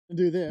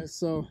do this.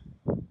 So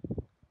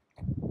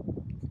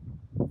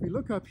if we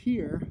look up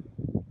here,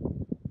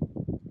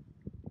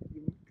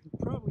 you can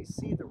probably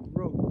see the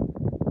rope,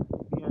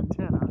 the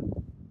antenna.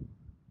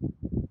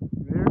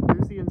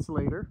 There's the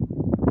insulator,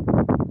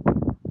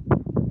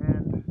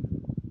 and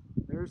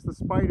there's the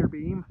spider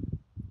beam.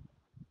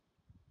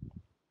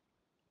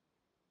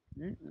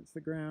 Okay, that's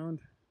the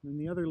ground, and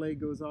the other leg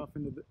goes off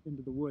into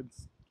the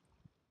woods.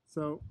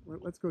 So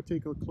let's go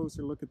take a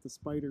closer look at the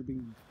spider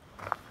beam.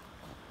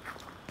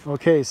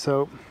 Okay,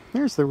 so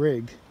there's the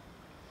rig,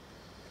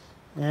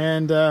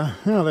 and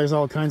well, there's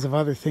all kinds of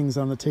other things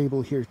on the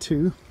table here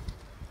too,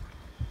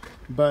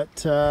 but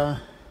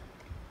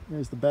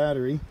there's the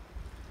battery.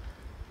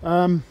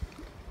 The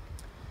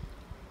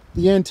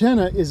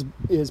antenna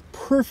is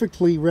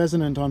perfectly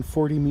resonant on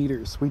 40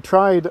 meters. We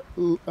tried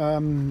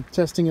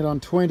testing it on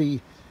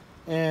 20,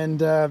 and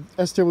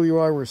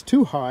SWR was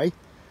too high,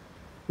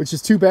 which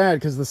is too bad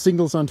because the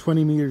signals on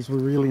 20 meters were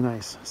really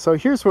nice. So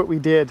here's what we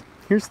did.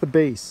 Here's the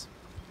base.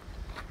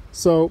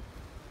 So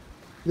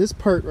this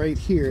part right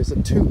here is a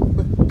tube.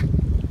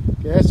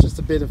 Okay, that's just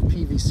a bit of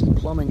PVC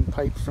plumbing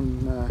pipe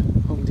from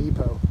Home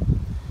Depot.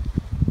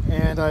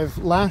 And I've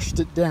lashed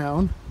it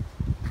down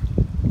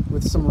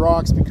with some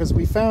rocks because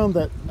we found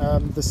that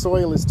the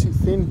soil is too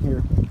thin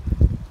here.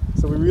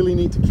 So we really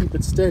need to keep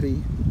it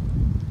steady.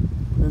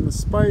 And then the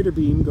spider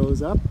beam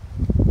goes up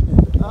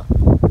and up,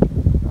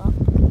 up,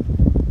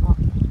 up.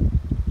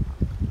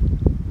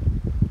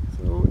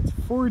 So it's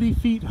 40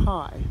 feet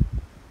high.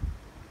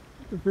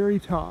 The very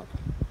top,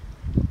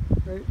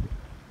 right?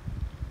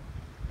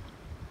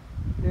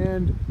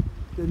 And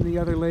then the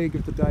other leg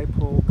of the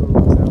dipole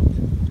goes out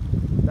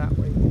that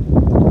way.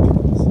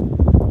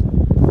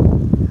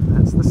 And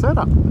that's the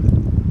setup.